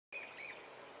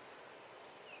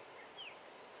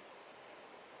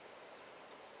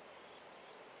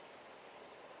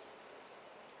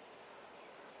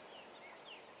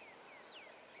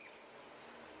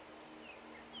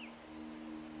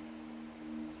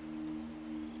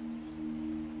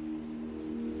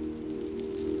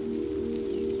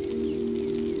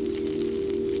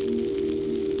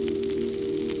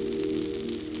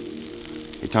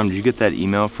Tom, did you get that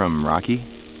email from Rocky?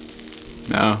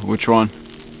 No, which one?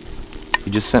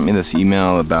 He just sent me this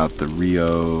email about the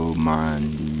Rio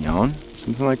Marañón,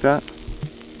 something like that.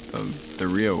 The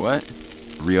Rio what?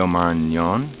 Rio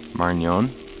Marañón.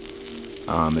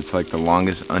 It's like the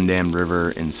longest undammed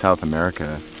river in South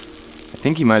America. I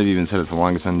think he might have even said it's the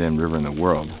longest undammed river in the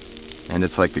world. And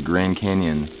it's like the Grand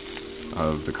Canyon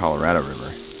of the Colorado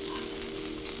River.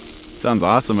 Sounds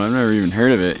awesome. I've never even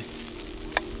heard of it.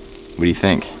 What do you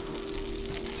think?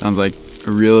 Sounds like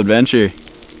a real adventure.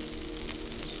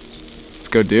 Let's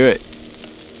go do it.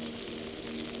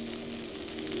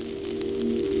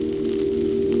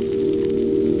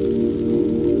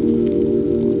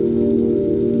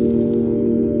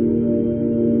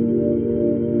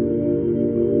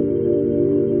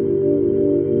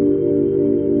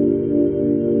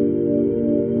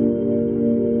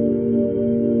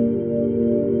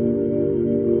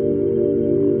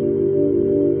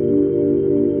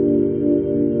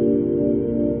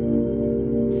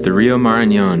 The Rio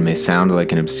Marañón may sound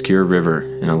like an obscure river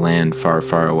in a land far,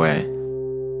 far away.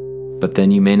 But then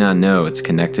you may not know it's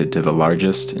connected to the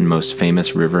largest and most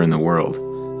famous river in the world,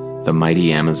 the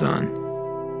mighty Amazon.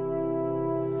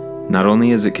 Not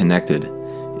only is it connected,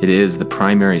 it is the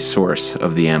primary source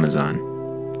of the Amazon.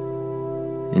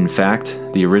 In fact,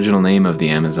 the original name of the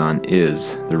Amazon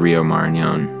is the Rio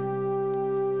Marañón.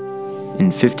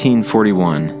 In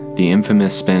 1541, the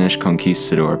infamous Spanish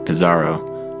conquistador Pizarro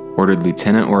ordered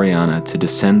Lieutenant Orellana to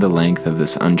descend the length of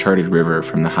this uncharted river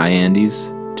from the high Andes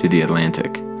to the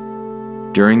Atlantic.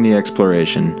 During the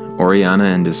exploration,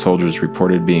 Orellana and his soldiers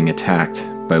reported being attacked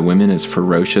by women as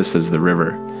ferocious as the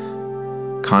river,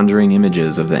 conjuring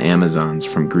images of the Amazons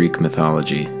from Greek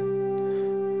mythology.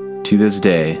 To this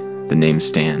day, the name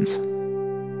stands.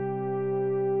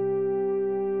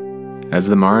 As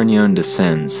the Marañón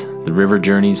descends, the river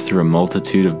journeys through a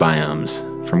multitude of biomes,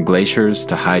 from glaciers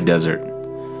to high desert,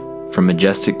 from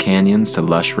majestic canyons to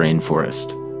lush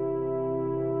rainforest.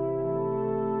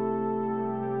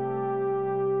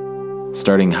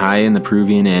 Starting high in the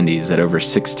Peruvian Andes at over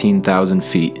 16,000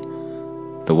 feet,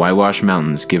 the Whitewash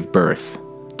Mountains give birth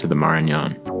to the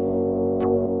Marañón.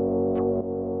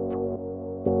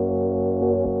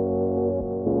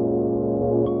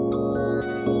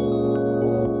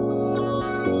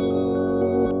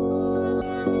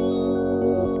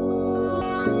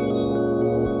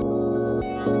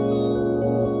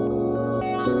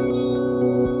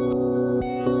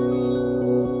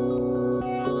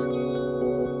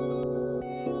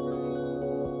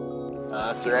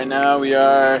 So right now we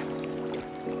are at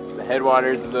the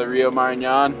headwaters of the Rio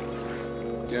Marañón,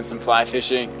 doing some fly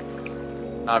fishing,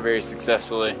 not very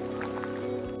successfully.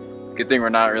 Good thing we're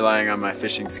not relying on my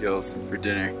fishing skills for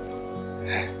dinner.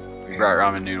 We brought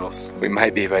ramen noodles. We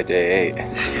might be by day 8.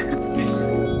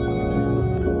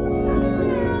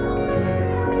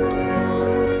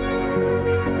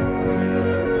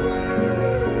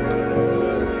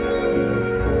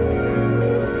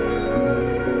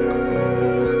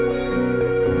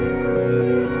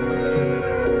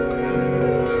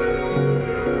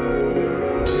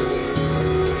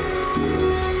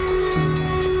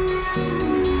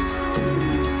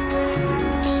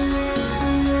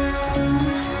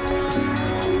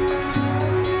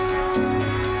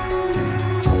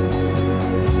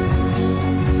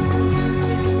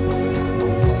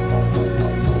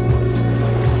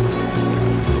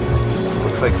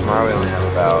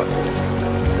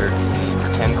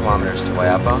 10 kilometers to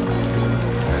Wayapa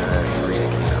and 3 to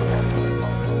camp.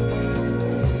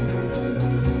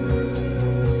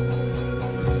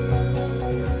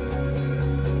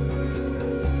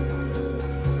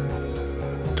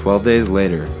 "12 days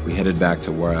later, we headed back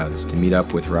to Juarez to meet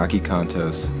up with Rocky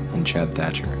Cantos and Chad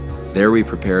Thatcher. There we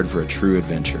prepared for a true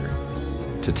adventure,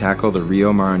 to tackle the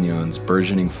Rio Marañón's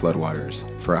burgeoning floodwaters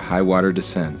for a high water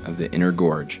descent of the inner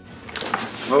gorge.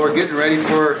 Well, we're getting ready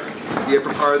for the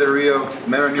upper part of the Rio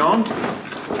Marañón,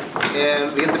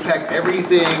 and we have to pack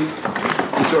everything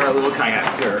into our little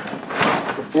kayaks here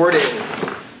for 4 days,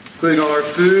 including all our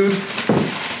food,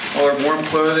 all our warm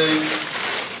clothing,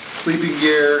 sleeping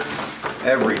gear,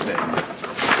 everything.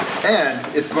 And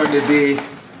it's going to be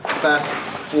class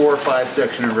 4 or 5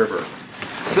 section of river.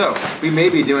 So we may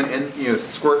be doing,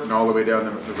 squirting all the way down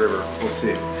the river. We'll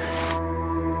see.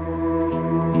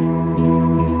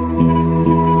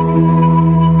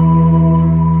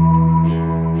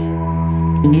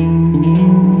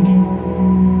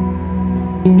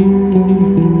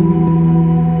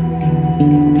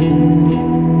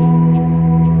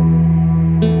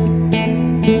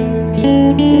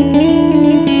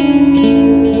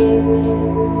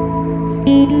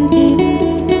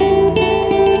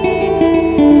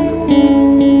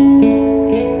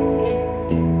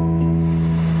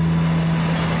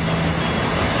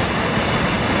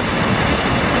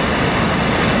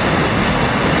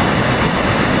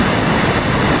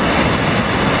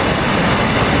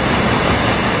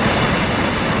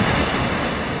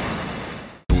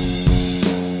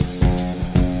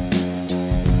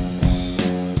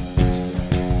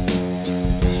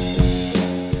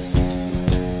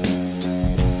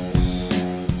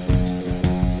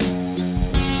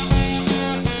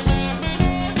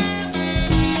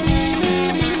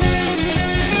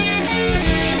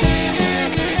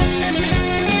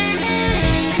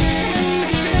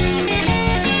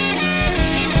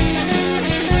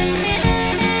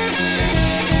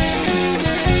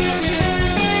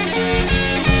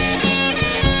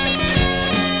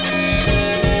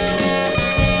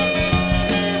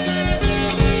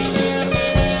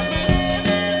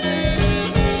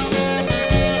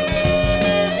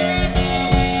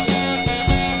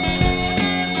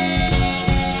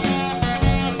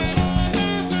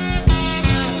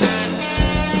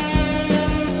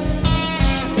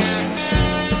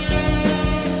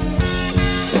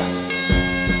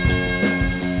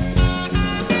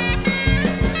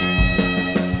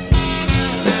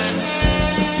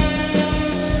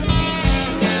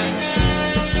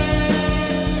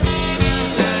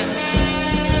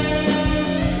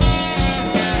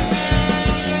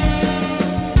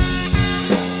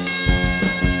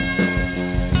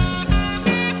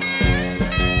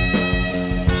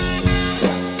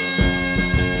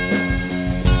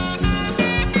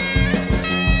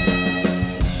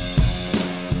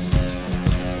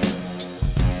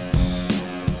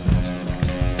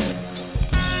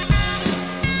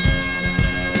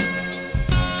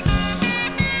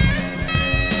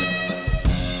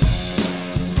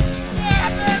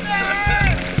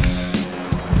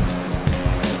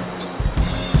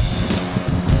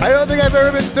 think I've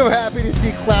ever been so happy to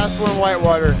see Class 1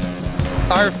 whitewater.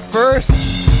 Our first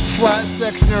flat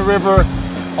section of river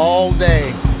all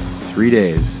day. 3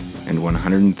 days and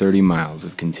 130 miles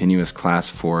of continuous Class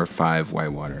 4 or 5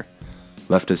 whitewater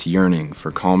left us yearning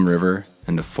for calm river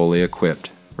and a fully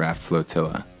equipped raft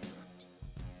flotilla.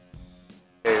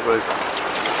 It was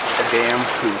a damn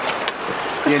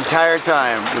hoot. The entire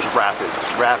time was rapids,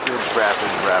 rapids,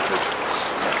 rapids, rapids.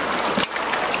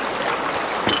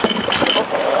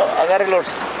 Agárrelos.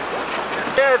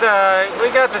 We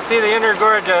got to see the inner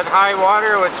gorge at high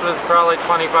water, which was probably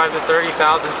 25 to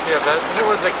 30,000 CFS. It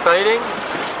was exciting.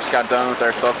 Just got done with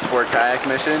our self-support kayak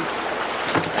mission,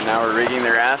 and now we're rigging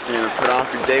the rafts and gonna put on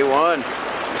for day one.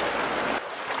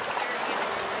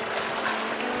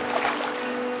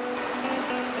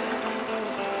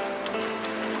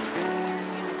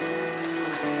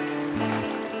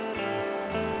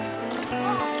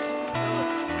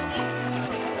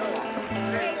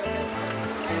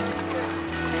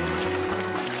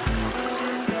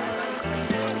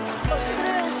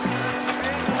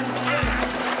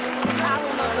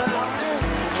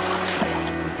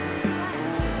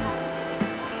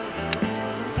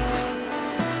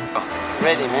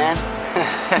 Ready, man.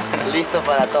 Listo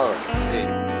para todo. Sí.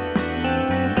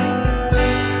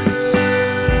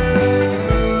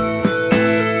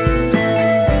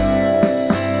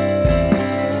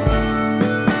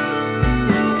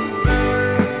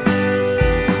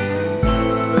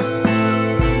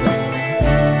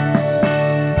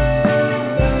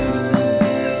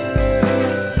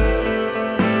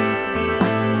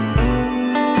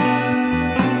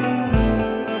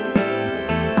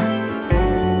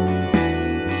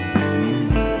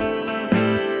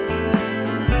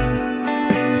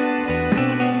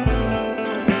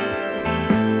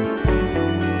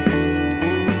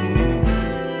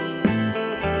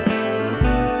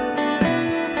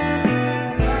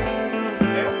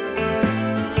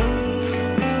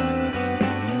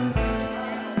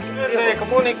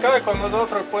 Comunicar con los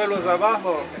otros pueblos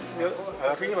abajo,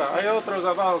 arriba. Hay otros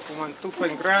abajo como en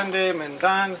Tupen Grande,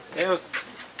 Mendán. Ellos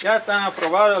ya están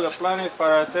aprobados los planes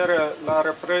para hacer la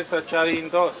represa Chadín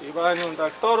 2 y va a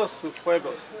inundar todos sus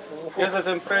pueblos. Y esas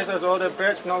empresas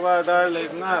Odebrecht no va a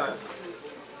darles nada.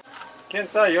 Quién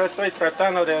sabe, yo estoy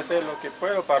tratando de hacer lo que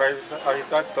puedo para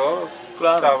avisar a todos,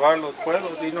 salvar los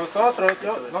pueblos. Y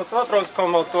nosotros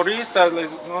como turistas,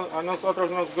 a nosotros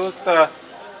nos gusta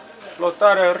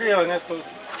flotar el río en estos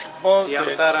botes. Y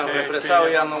ahorita represado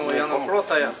ya no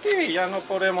flota ya. Sí, ya no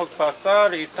podemos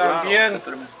pasar y también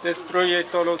destruye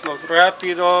todos los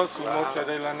rápidos y mucha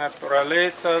de la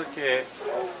naturaleza que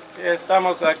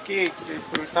estamos aquí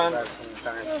disfrutando.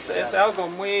 Es algo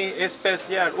muy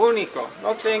especial, único.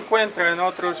 No se encuentra en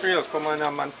otros ríos como en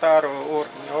Amantaro,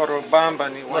 ni Orobamba,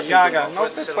 ni Guayaga. No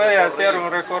se puede hacer un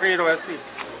recorrido así.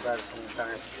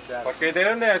 Porque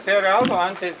deben de hacer algo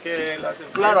antes que las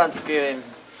empresas. Claro, antes que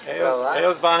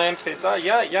ellos van a empezar,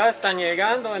 ya están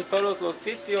llegando en todos los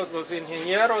sitios, los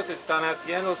ingenieros están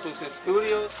haciendo sus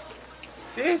estudios.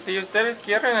 Sí, si ustedes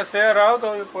quieren hacer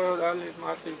algo, yo puedo darles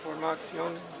más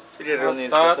información, los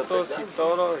datos y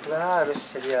todo. Claro, eso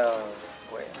sería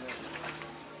bueno.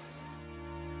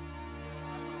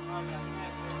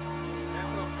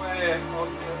 Eso puede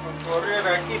ocurrir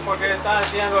aquí porque están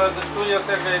haciendo los estudios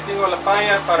selectivos La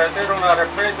Paya para hacer una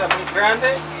represa muy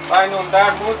grande, va a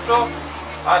inundar mucho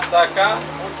hasta acá,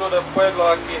 mucho del pueblo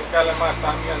aquí en Calamar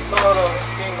también, todos los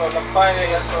pingos, La Paya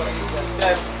y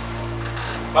estos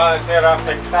van a ser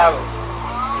afectados.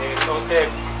 Entonces,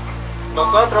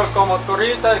 nosotros como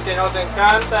turistas que nos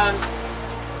encantan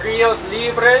ríos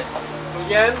libres,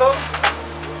 fluyendo,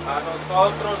 a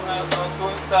nosotros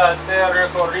nos gusta hacer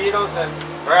recorridos en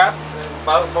rafts,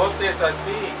 en botes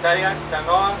así, kayak,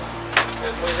 canoa.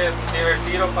 Es muy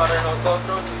divertido para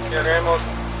nosotros y queremos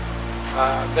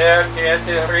ver que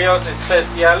estos ríos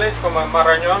especiales como el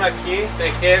Marañón aquí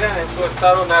se quedan en su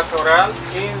estado natural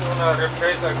sin una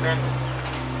represa grande.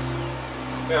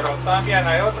 Pero también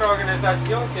hay otra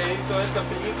organización que hizo esta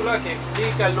película que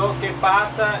explica lo que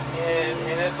pasa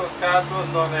en estos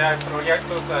casos donde hay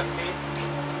proyectos así.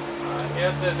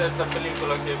 Esta es esta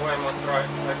película que voy a mostrar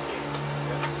aquí.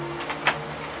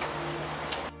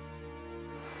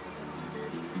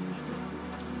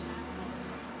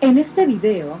 En este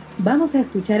video vamos a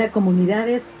escuchar a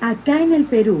comunidades acá en el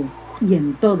Perú y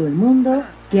en todo el mundo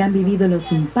que han vivido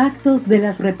los impactos de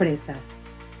las represas.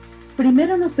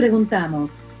 Primero nos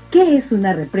preguntamos, ¿qué es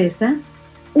una represa?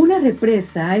 Una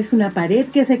represa es una pared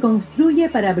que se construye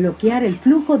para bloquear el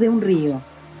flujo de un río.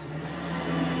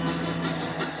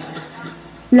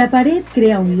 La pared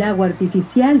crea un lago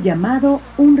artificial llamado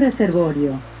un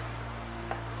reservorio.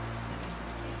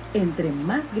 Entre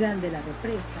más grande la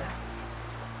represa,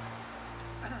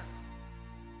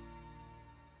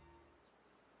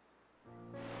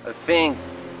 I think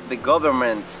the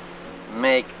government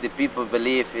make the people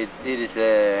believe it is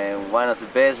one of the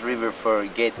best rivers for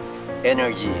get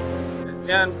energy.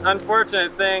 And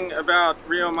unfortunate thing about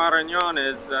Rio Marañón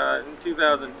is in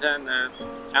 2010,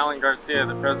 Alan Garcia,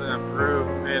 the president of Peru,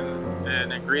 made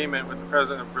an agreement with the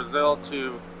president of Brazil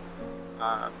to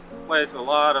place a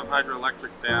lot of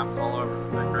hydroelectric dams all over the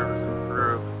big rivers in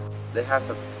Peru. They have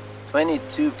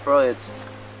 22 projects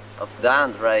of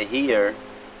dams right here.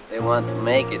 They want to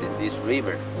make it in these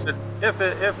rivers. If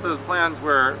those plans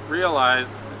were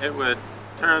realized, it would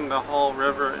turn the whole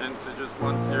river into just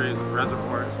one series of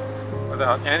reservoirs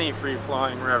without any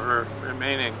free-flowing river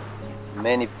remaining.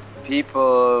 Many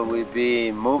people will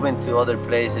be moving to other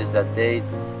places that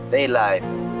their life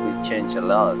will change a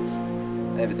lot.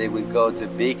 Maybe they will go to a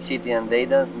big city and they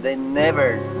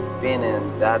never been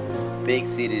in that big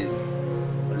cities,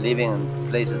 living in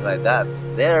places like that.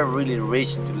 They're really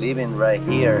rich to living right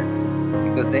here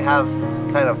because they have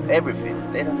kind of everything.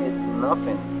 They don't need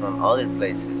nothing from other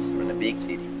places, from the big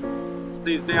city.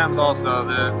 These dams also,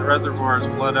 the reservoirs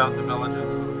flood out the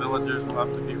villages, so the villagers will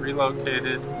have to be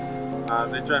relocated.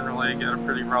 They generally get a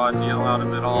pretty raw deal out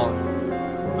of it all.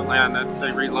 The land that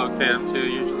they relocate them to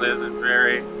usually isn't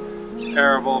very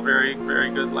arable, very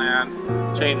good land.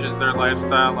 It changes their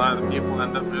lifestyle. A lot of the people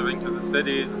end up moving to the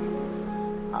cities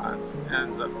and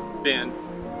ends up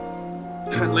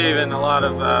leaving a lot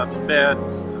of bad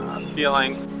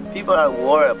feelings. People are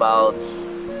worried about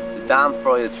the dam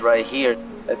projects right here.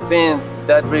 I think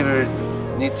that river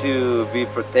needs to be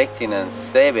protected and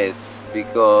save it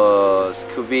because it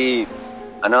could be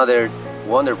another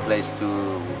wonder place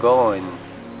to go in.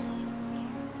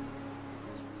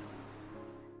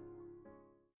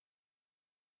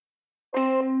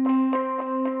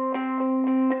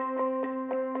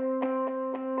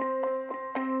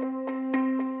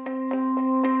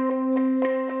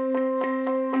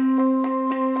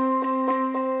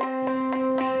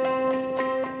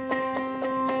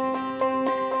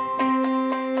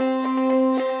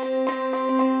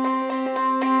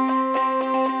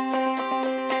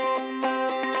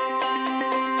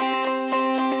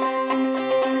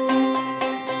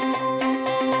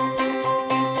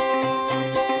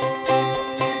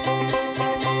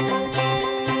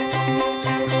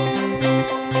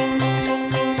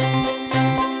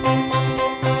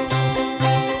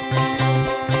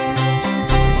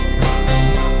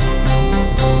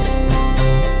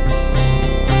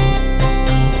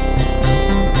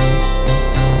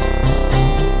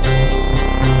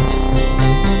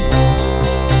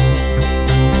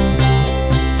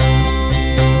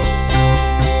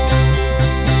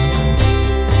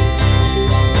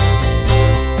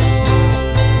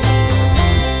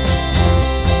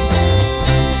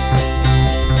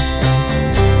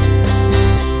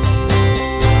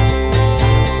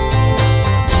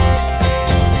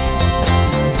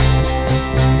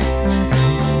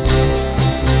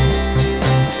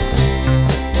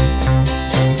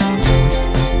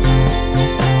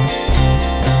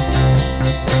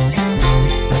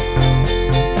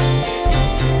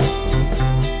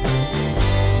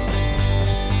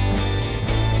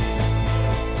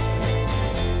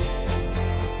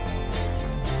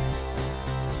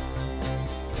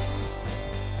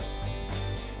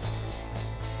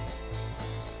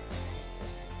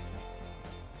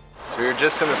 We were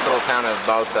just in this little town of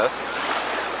Balsas,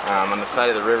 on the side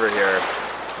of the river here,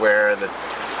 where the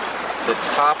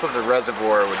top of the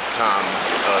reservoir would come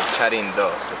of Charin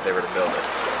Dos if they were to build it.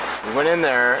 We went in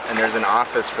there, and there's an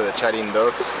office for the Charin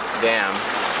Dos dam,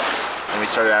 and we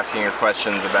started asking her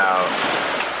questions about,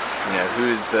 you know,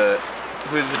 who's the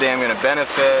dam going to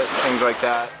benefit, things like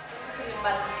that.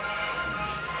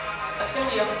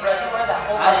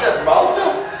 ¿Hasta Balsa?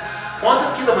 ¿Cuántos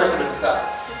kilómetros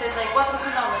está? 64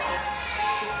 kilómetros.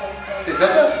 60?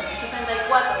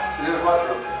 64.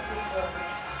 64.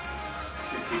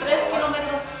 3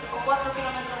 kilómetros o 4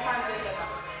 kilómetros antes de acá.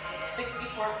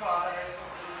 64 kilometers.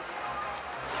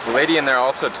 The lady in there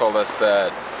also told us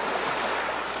that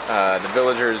the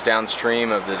villagers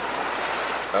downstream of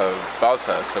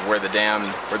Balsas, of where the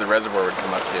reservoir would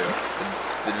come up to,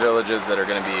 the villages that are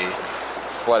going to be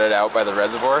flooded out by the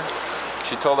reservoir,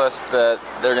 she told us that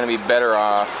they're going to be better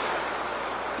off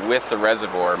with the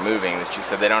reservoir moving. She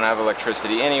said they don't have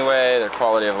electricity anyway, their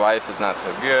quality of life is not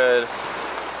so good,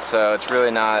 so it's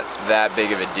really not that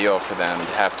big of a deal for them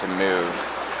to have to move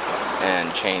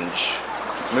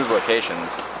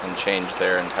locations and change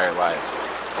their entire lives.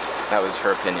 That was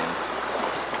her opinion.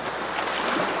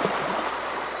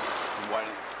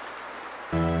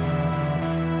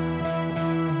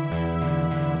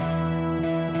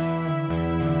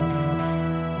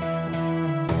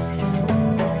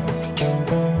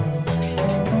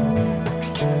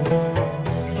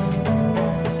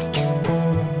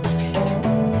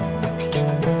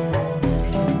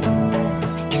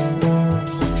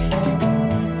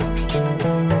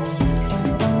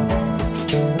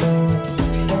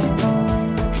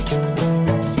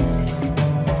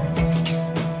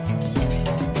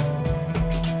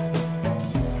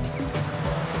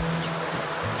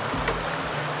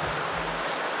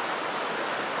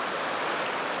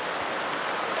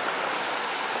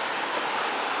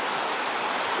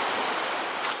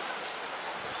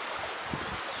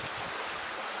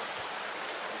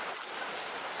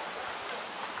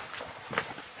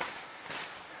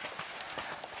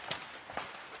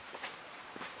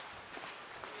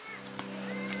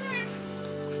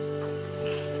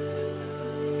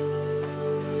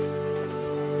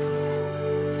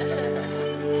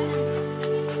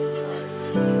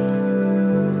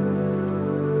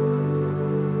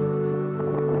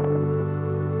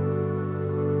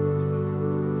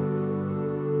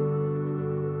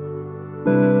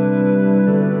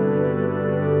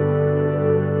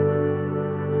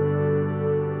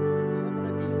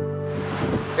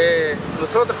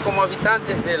 nosotros como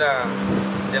habitantes de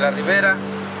la ribera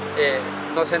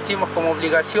nos sentimos como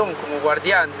obligación, como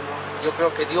guardianes, ¿no? Yo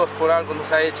creo que Dios por algo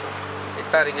nos ha hecho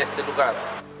estar en este lugar.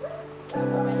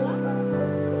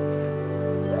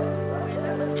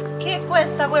 ¿Qué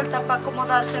cuesta vuelta para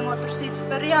acomodarse en otro sitio?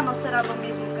 Pero ya no será lo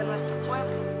mismo que nuestro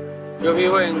pueblo. Yo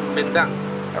vivo en Mendán,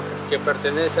 que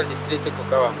pertenece al distrito de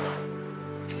Cochabamba.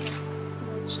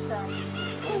 Muchos años.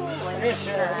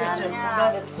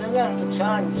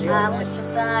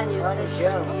 Muchos años.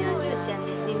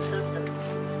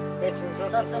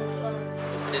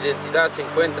 Nuestra identidad se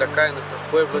encuentra acá en nuestros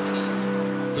pueblos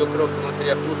y yo creo que no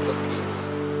sería justo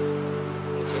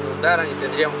que nos inundaran y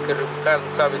tendríamos que rebuscar,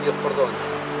 no sabe Dios por dónde.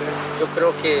 Yo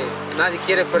creo que nadie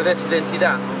quiere perder su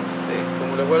identidad, ¿no? Sí.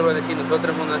 Como les vuelvo a decir,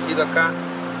 nosotros hemos nacido acá,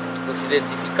 nos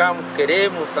identificamos,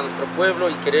 queremos a nuestro pueblo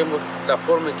y queremos la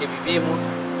forma en que vivimos,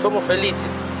 somos felices.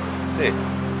 Sí.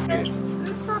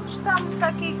 Nosotros estamos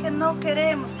aquí que no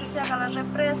queremos que se haga la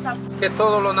represa. Que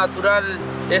todo lo natural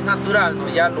es natural, ¿no?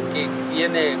 Ya lo que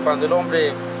viene cuando el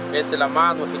hombre mete la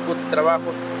mano, ejecuta el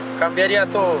trabajo, cambiaría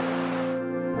todo.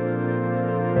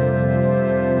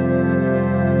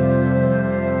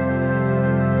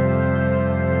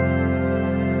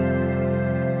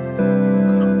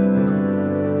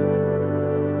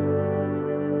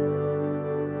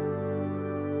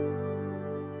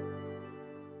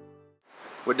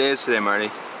 What day is today,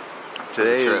 Marty?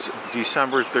 Today trip. is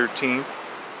December 13th.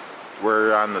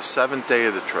 We're on the 7th day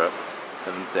of the trip,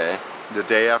 7th day. the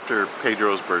day after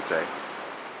Pedro's birthday.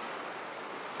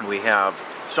 We have,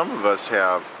 some of us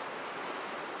have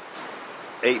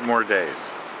 8 more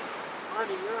days.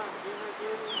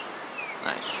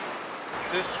 Nice.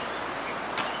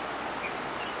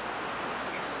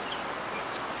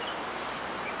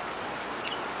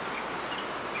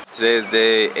 Today is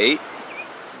day 8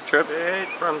 trip Day 8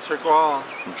 from Chigual.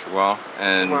 from Chihuahua,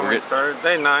 and When we started,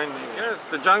 day 9. Yes,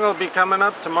 the jungle will be coming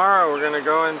up tomorrow. We're going to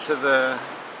go into the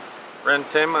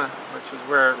Rentema, which is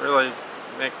where it really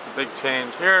makes the big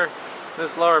change. Here,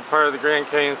 this lower part of the Grand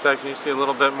Canyon section, you see a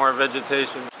little bit more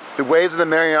vegetation. The waves of the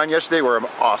Marañón yesterday were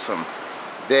awesome.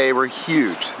 They were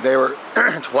huge. They were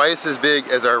twice as big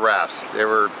as our rafts. They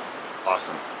were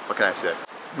awesome. What can I say?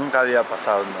 Nunca había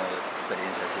pasado una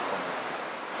experiencia así como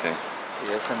esta. Sí.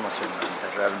 Sí, es emocionante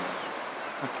realmente.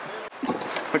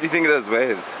 What do you think of those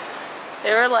waves?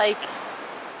 They were like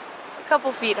a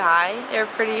couple feet high. They were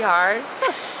pretty hard.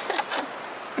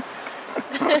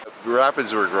 The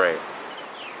rapids were great.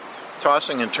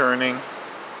 Tossing and turning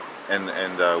and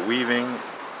weaving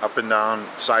up and down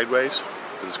sideways,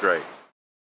 it was great.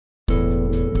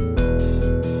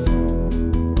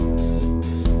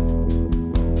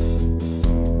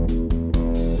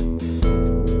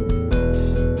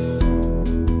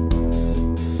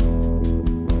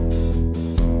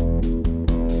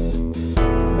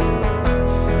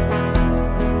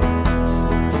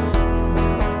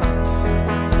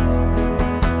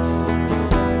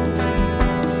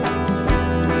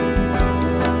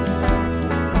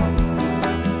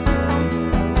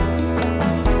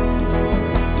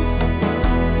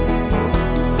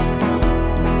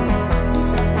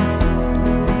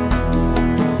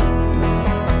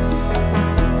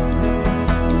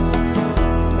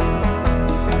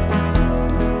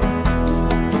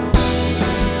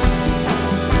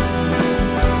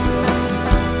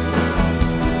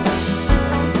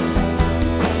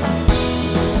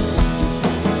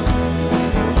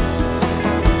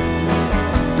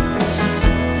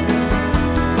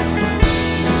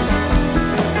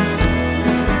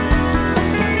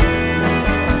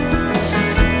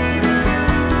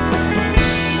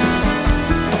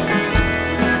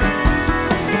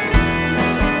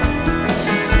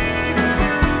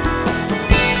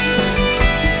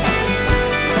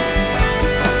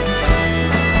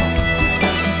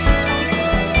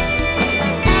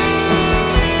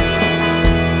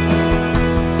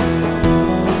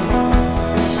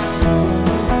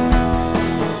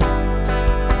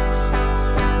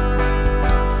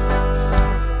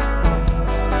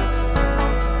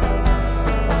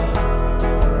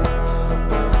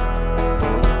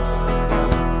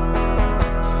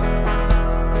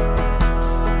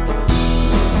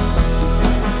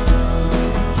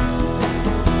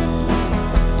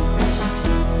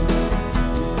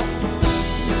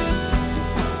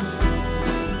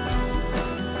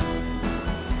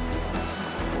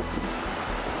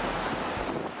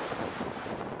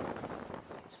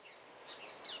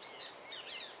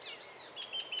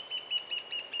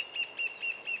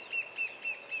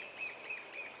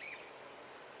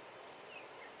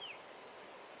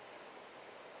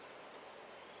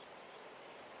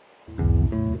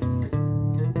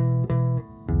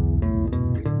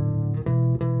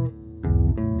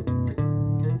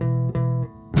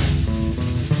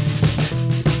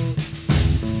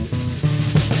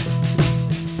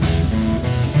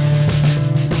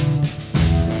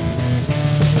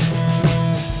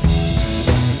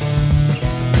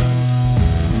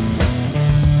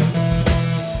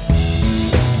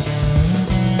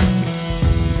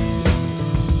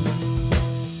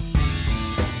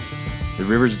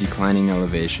 river's declining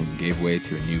elevation gave way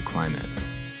to a new climate.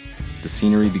 The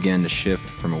scenery began to shift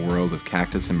from a world of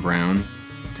cactus and brown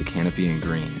to canopy and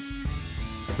green.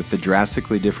 With the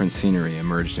drastically different scenery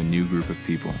emerged a new group of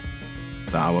people,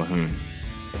 the Awahun,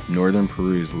 northern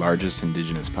Peru's largest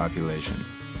indigenous population.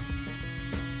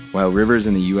 While rivers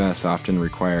in the U.S. often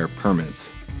require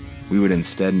permits, we would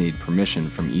instead need permission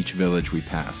from each village we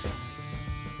passed.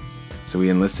 So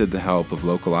we enlisted the help of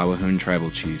local Awahun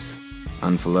tribal chiefs,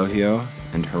 Anfalohio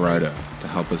and Gerardo, to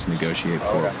help us negotiate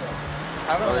forward.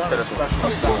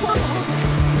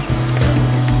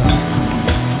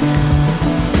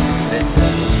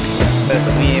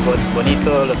 Muy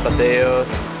bonito los paseos,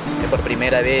 por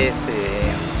primera vez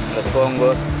los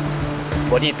Congos,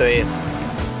 bonito es.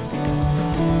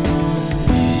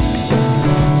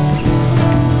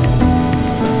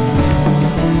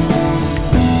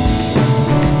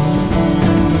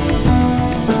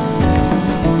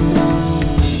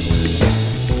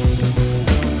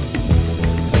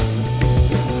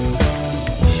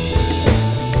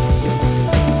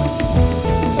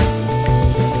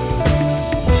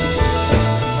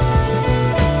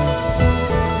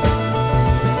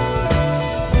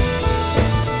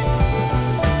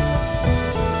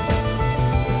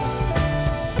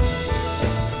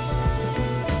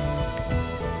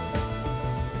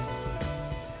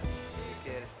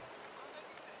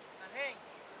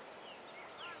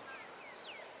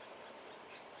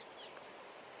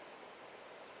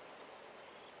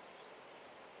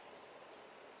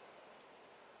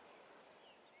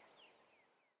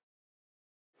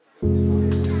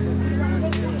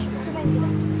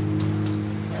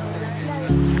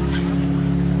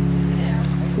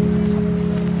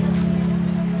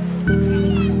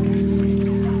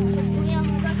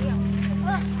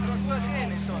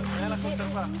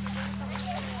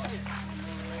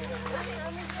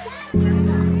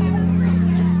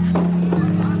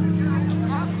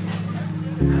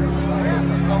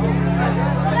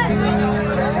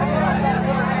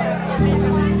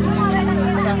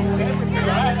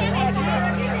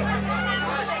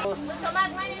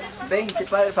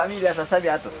 Familias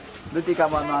asabiato. Luti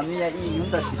kama mamia hii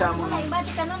yunda chamu.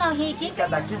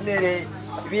 Kada kinere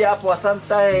via po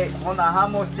santa ona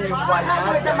hamos ti kwa.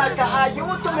 Ata maka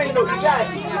ayutu mendo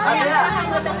yaji. Amina.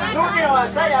 Luti wa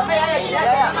saya me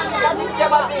ya. Kadi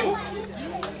chama bi.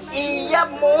 Iya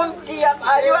monti ya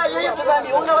ayo tu kami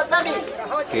una watami.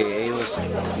 Que ellos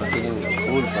no tienen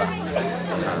culpa.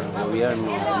 El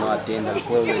gobierno no atiende al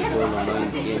pueblo, el pueblo no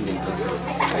entiende, entonces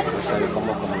no sabe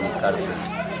cómo comunicarse.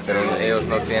 Pero ellos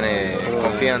no tienen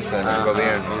confianza en el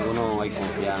gobierno. No hay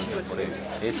confianza por eso.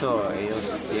 Eso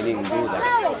ellos tienen duda.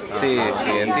 Sí, sí,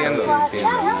 entiendo.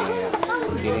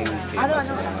 Tienen que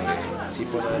pasar. Sí,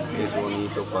 pues es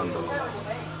bonito cuando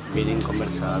vienen a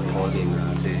conversar, oyen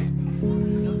así.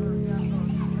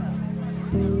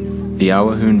 The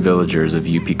Awahun villagers of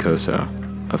Yupicoso,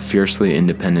 a fiercely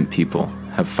independent people,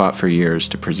 have fought for years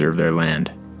to preserve their land.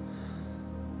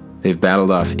 They've battled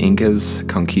off Incas,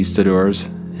 conquistadors,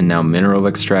 and now mineral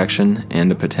extraction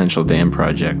and a potential dam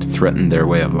project threaten their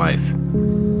way of life.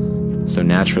 So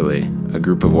naturally, a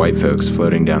group of white folks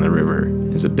floating down the river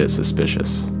is a bit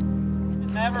suspicious.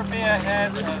 Never be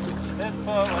ahead of this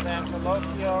boat with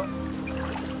Antilopios.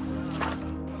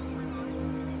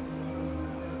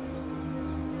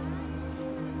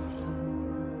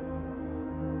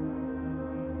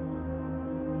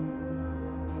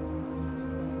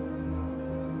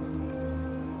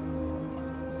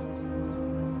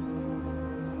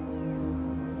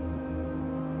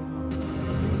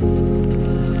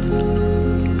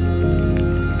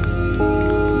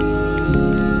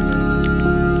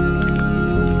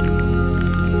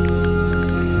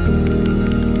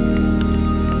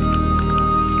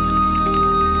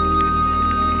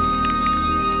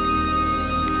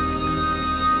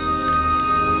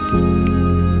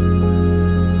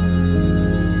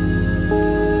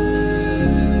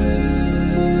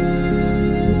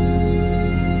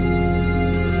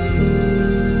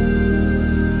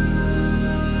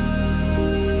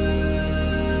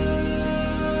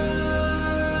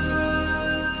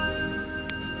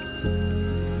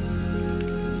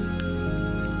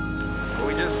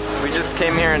 We just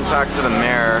came here and talked to the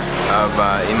mayor of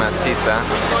Imasita,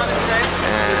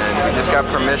 and we just got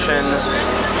permission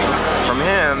from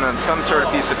him of some sort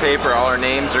of piece of paper. All our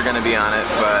names are going to be on it,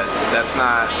 but that's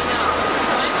not.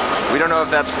 We don't know if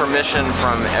that's permission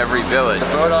from every village.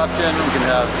 Boat option, we can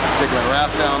have taking a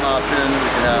raft down option, we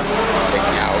can have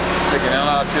taking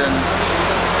out option.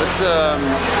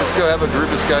 Let's go have a group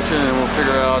discussion and we'll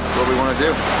figure out what we want to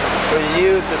do. For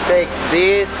you to take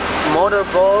this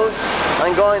motorboat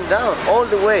and going down all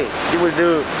the way, you will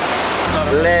do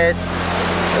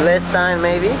less less time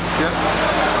maybe. Yep.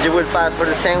 You will pass for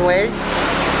the same way.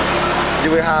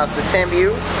 You will have the same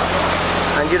view,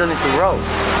 and you don't need to row.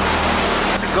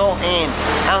 To go in,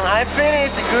 and I think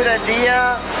it's a good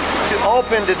idea to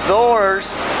open the doors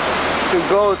to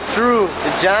go through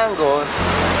the jungle,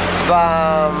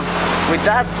 but with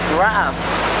that raft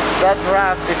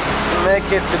is make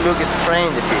it to look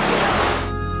strange to people.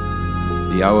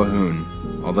 The Awahoon,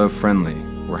 although friendly,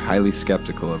 were highly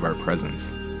skeptical of our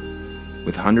presence.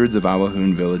 With hundreds of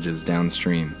Awahoon villages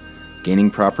downstream, gaining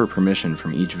proper permission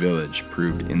from each village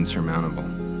proved insurmountable.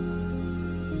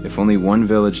 If only one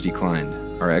village declined,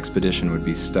 our expedition would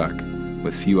be stuck,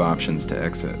 with few options to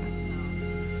exit.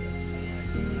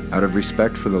 Out of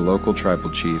respect for the local tribal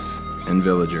chiefs and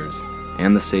villagers,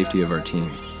 and the safety of our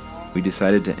team, we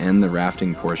decided to end the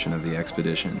rafting portion of the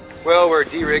expedition. Well, we're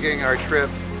de-rigging our trip.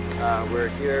 We're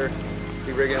here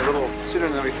de-rigging a little sooner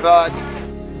than we thought.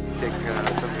 Take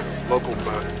some local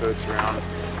boats around,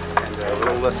 and a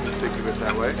little less conspicuous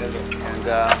that way. And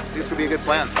I think it's going to be a good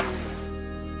plan.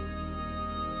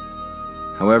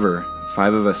 However,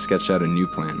 5 of us sketched out a new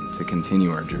plan to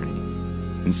continue our journey.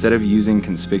 Instead of using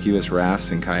conspicuous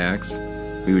rafts and kayaks,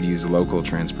 we would use local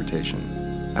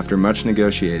transportation. After much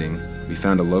negotiating, we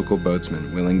found a local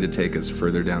boatsman willing to take us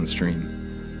further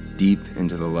downstream, deep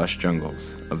into the lush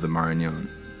jungles of the Marañón.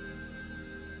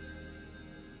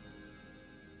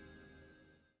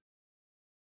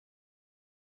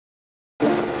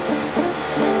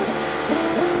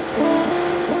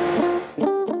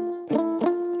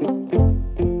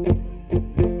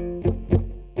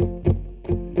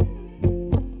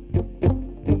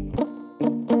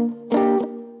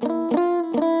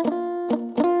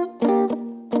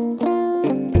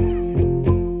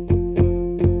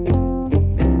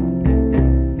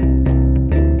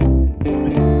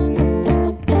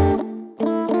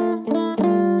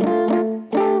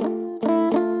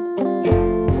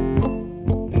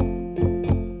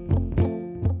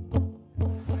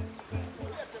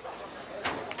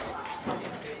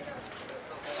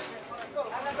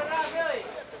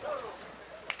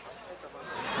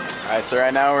 Alright, so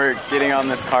right now we're getting on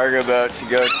this cargo boat to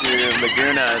go to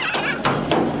Lagunas.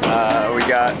 We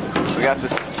got to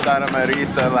Santa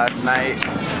Marisa last night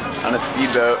on a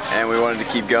speedboat, and we wanted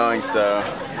to keep going, so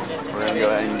we're gonna go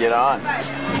ahead and get on.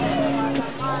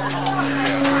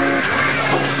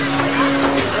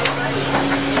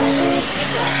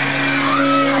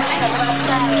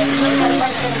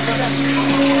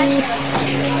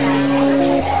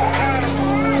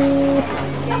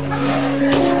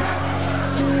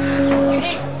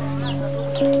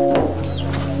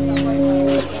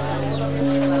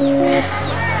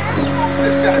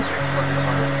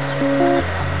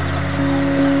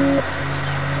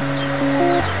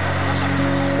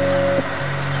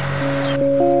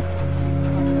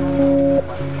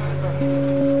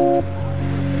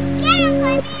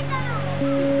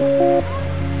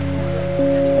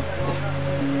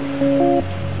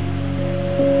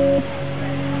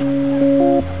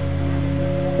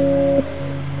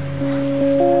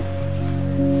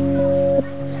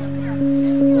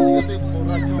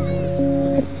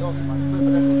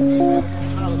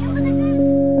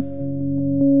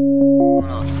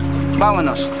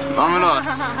 Vámonos.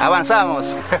 Vámonos. Avanzamos.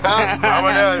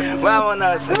 Vámonos.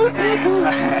 Vámonos.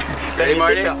 Ready,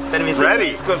 Marty? Permisito,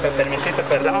 Ready. disculpe, permisito,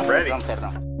 perdón. Ready.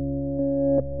 Perdón.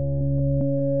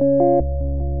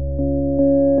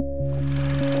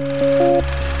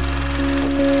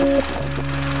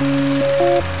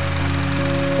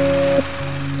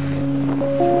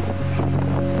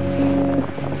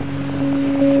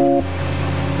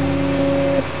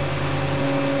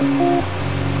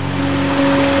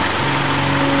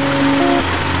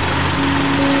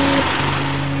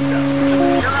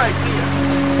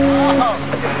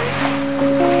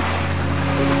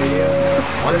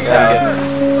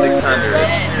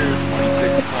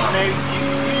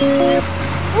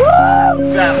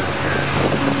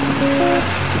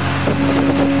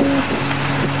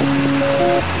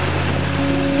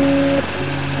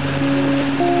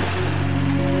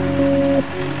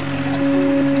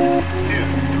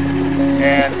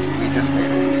 And we just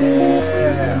made it.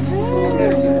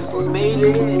 We made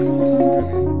it.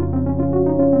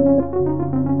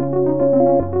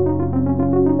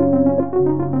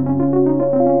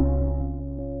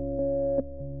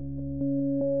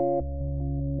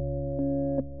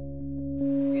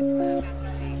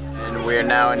 And we are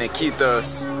now in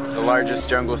Iquitos, the largest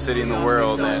jungle city in the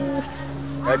world, and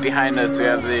right behind us we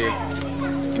have the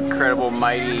incredible,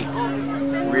 mighty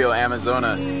Rio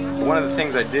Amazonas. One of the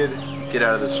things I did get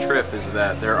out of this trip is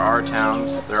that there are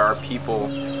towns, there are people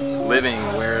living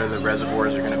where the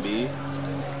reservoirs are going to be,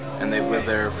 and they've lived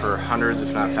there for hundreds,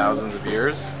 if not thousands of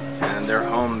years, and their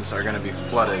homes are going to be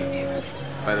flooded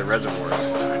by the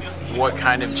reservoirs. What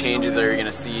kind of changes are you going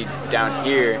to see down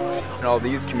here in all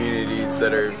these communities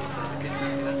that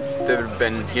have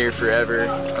been here forever?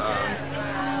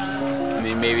 I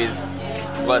mean, maybe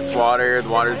less water, the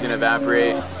water's going to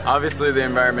evaporate. Obviously the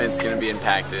environment's going to be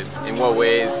impacted. In what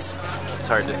ways, it's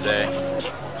hard to say.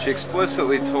 She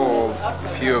explicitly told a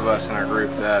few of us in our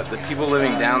group that the people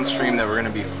living downstream that were going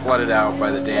to be flooded out by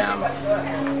the dam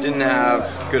didn't have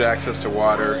good access to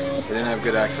water, they didn't have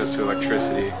good access to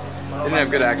electricity, they didn't have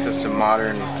good access to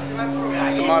modern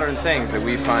things that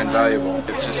we find valuable.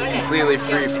 It's just completely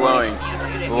free-flowing.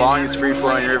 The longest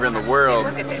free-flowing river in the world.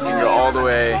 You can go all the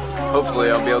way, hopefully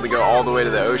I'll be able to go all the way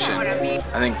to the ocean.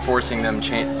 I think forcing them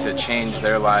to change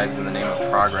their lives in the name of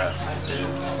progress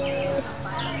is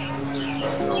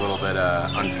a little bit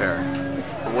unfair.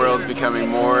 The world's becoming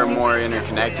more and more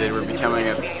interconnected. We're becoming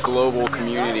a global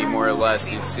community, more or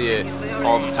less. You see it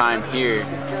all the time here.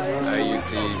 You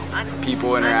see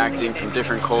people interacting from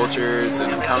different cultures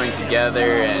and coming together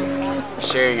and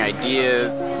sharing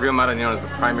ideas. Rio Marañón is the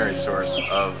primary source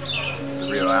of the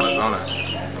Rio Amazonas.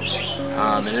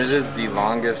 And it is the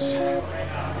longest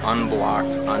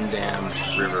unblocked, undammed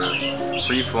river,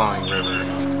 free-flowing river.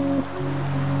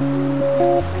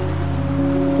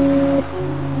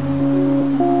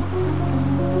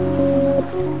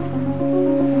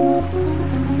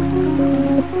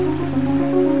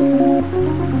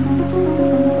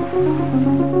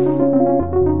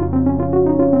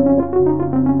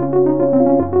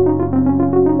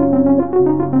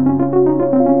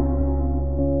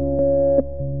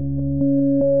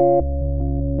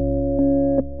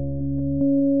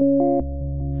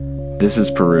 This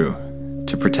is Peru.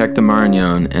 To protect the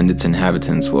Marañón and its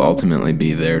inhabitants will ultimately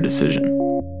be their decision.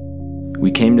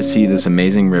 We came to see this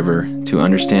amazing river to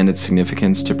understand its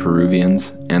significance to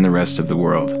Peruvians and the rest of the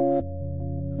world.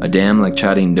 A dam like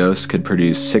Charindos could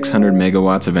produce 600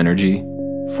 megawatts of energy,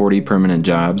 40 permanent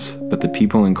jobs, but the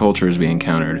people and cultures we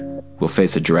encountered will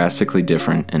face a drastically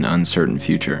different and uncertain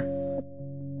future.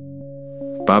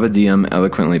 Baba Diem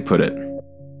eloquently put it,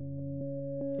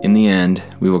 "In the end,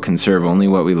 we will conserve only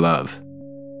what we love.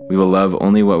 We will love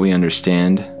only what we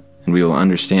understand, and we will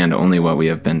understand only what we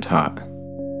have been taught."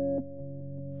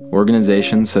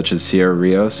 Organizations such as Sierra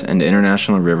Rios and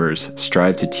International Rivers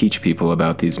strive to teach people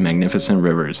about these magnificent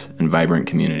rivers and vibrant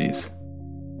communities.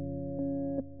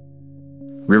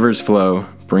 Rivers flow,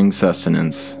 bring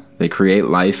sustenance, they create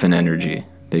life and energy,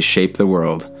 they shape the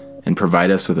world, and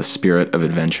provide us with a spirit of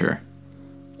adventure.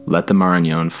 Let the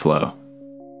Marañón flow.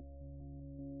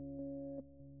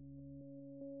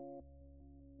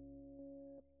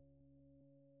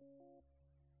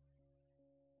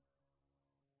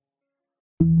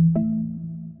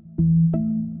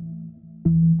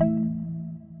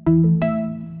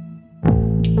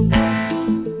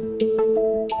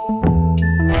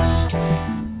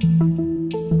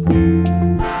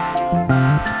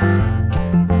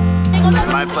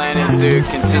 My plan is to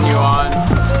continue on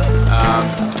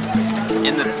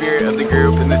in the spirit of the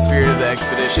group, in the spirit of the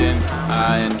expedition,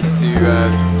 and to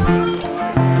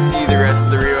see the rest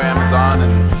of the Rio Amazon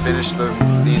and finish the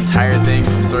entire thing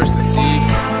from source to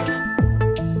sea.